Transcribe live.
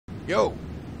Yo.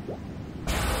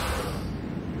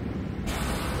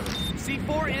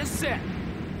 C4 is set.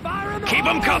 Fire in the Keep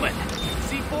 'em hole! coming.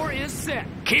 C4 is set.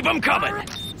 Keep 'em coming.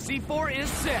 C4 is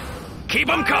set. Keep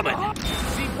 'em coming.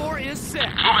 C4 is set.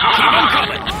 Keep 'em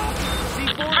coming.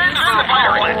 C4 Stand is by the set.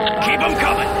 fire plant. Keep 'em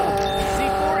coming.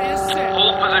 C4 is set.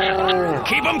 Hold position.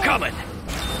 Keep 'em coming.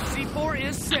 C4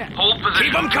 is set. Hold Keep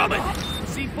position. 'em coming.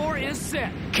 C4 is set.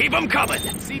 Keep 'em coming.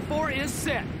 C4 is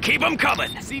set. Keep 'em coming.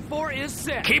 C4 is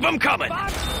set. Keep 'em coming.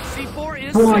 C4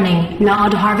 is Warning,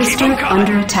 Nod harvester Keep 'em coming.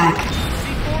 under attack.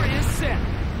 C4 is set.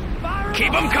 Fire in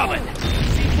Keep the 'em hole! coming.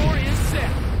 C4 is set.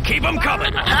 Keep 'em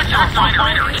coming. Attack the C4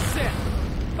 refinery. is set.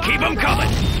 Keep 'em coming.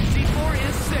 C4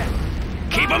 is set.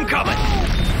 Keep 'em coming.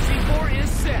 C4 is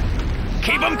set.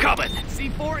 Keep 'em coming.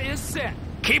 C4 is set.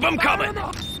 Keep 'em coming.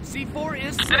 C4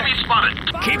 is set. Enemy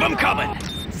spotted. Keep 'em coming.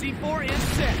 C4 is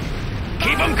set.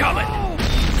 Keep 'em coming.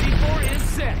 C4 is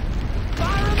set.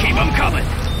 Keep 'em coming.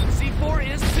 C4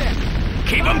 is set.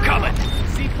 Keep 'em coming.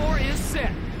 C4 is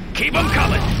set. Keep 'em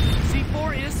coming.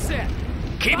 C4 is set.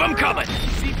 Keep 'em coming.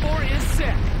 C4 is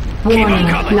set. Warning,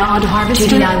 coming. Nod harvester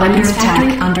GDI under weapons factory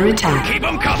attack. under attack. Keep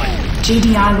 'em coming.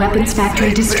 GDI weapons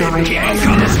factory destroyed. Keep 'em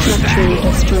coming. Structure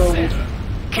destroyed.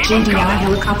 Keep 'em GDI coming.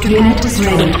 helicopter unit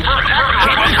ready. Keep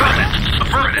 'em coming.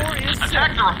 Affirmative.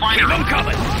 Attack the Keep 'em refinery.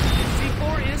 coming.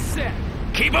 C4 is set.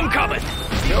 Keep 'em coming.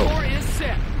 C4 is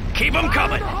set. Keep 'em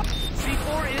coming.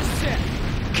 C4 is set.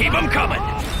 Keep 'em coming.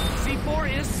 C4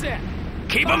 is set.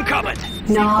 Keep 'em coming.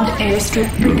 Nod airstrip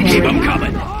Keep 'em prepared.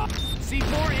 coming.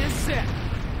 C4 is set.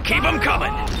 Keep 'em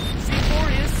coming. C4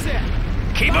 is set.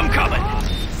 Keep 'em coming.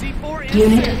 C4 is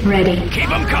Unit set. ready. Keep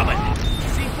 'em coming.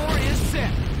 C4 is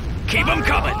set. Keep 'em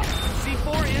coming.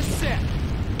 C4 is set.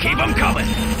 Keep 'em coming.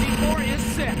 C4 is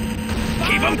set.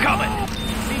 Keep 'em coming.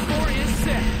 C4 is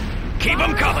set. Keep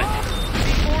 'em coming.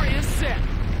 C4 is set.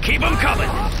 Keep 'em coming.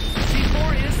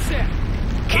 C4 is set.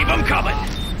 Keep 'em coming.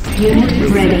 Unit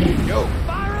ready. Yo.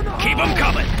 Fire in the hole! Keep 'em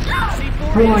coming.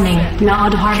 C4 Warning, is set.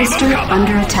 Nod harvester Keep 'em coming.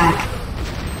 under attack.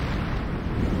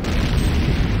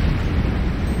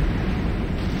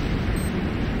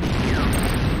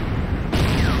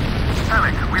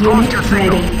 Havoc. We lost your Unit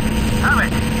signal. ready.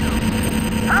 Havoc.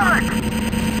 Havoc.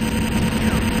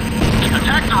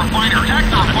 Attack the refinery. Attack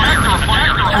the refinery. Attack the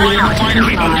refinery. Alert Keep 'em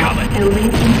reply. coming. A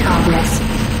link in progress.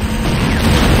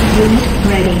 Unit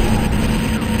ready.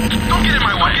 Don't get in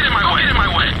my way. Get in my way. Get in my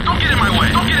way. Don't get in my way.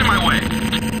 Don't get in my way.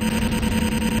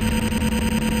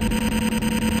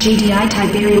 GDI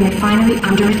Tiberium refinery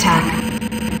under attack.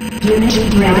 Unit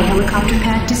ready. Helicopter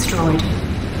pad destroyed.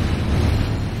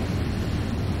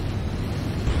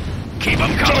 Keep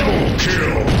 'em coming.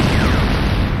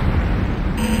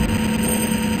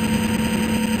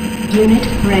 Unit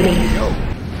ready. Yo.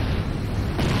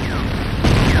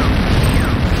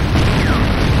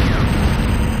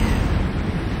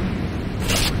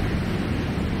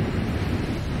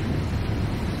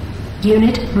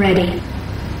 Unit ready.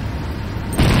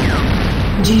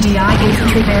 GDI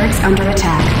infantry barracks under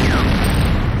attack.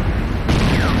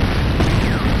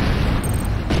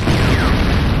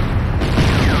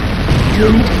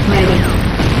 Unit ready.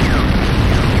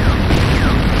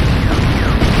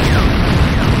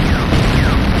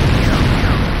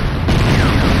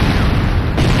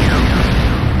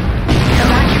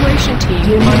 Evacuation team.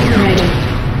 Unit ready.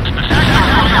 Attack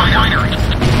the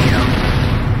refinery.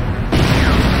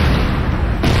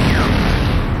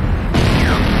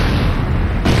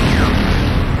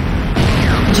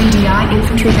 GDI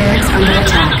infantry barracks under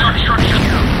attack.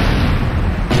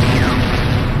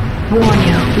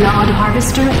 Warning, Nod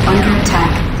harvester under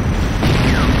attack.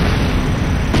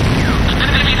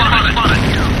 Enemy spotted.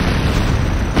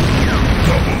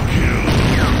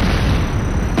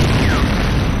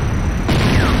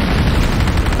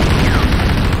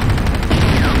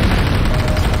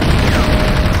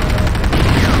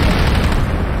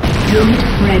 Unit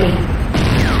ready.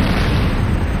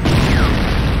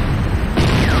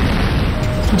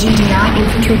 GDI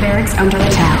infantry barracks under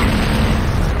attack.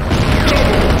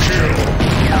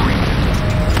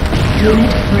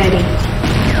 Unit ready.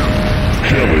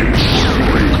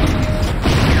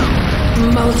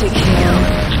 Multi-kill.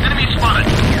 Enemy spotted.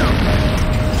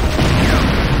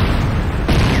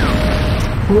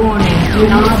 Warning,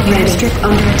 Nod airstrip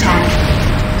under attack.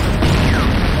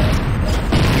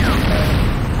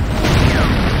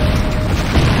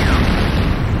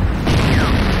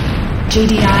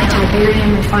 GDI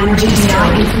Tiberium refinery.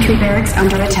 GDI infantry barracks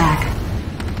under attack.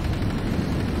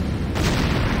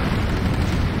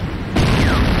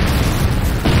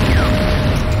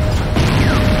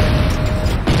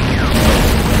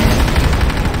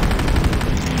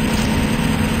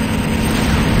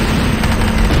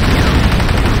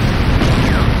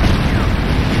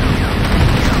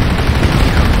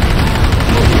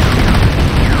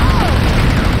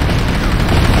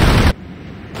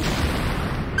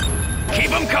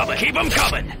 Keep them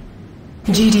coming.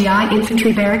 GDI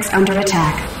infantry barracks under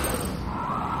attack.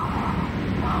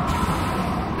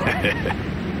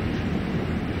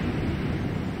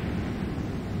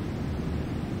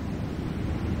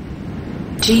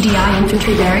 GDI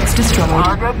infantry barracks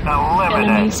destroyed.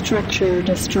 Enemy structure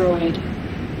destroyed.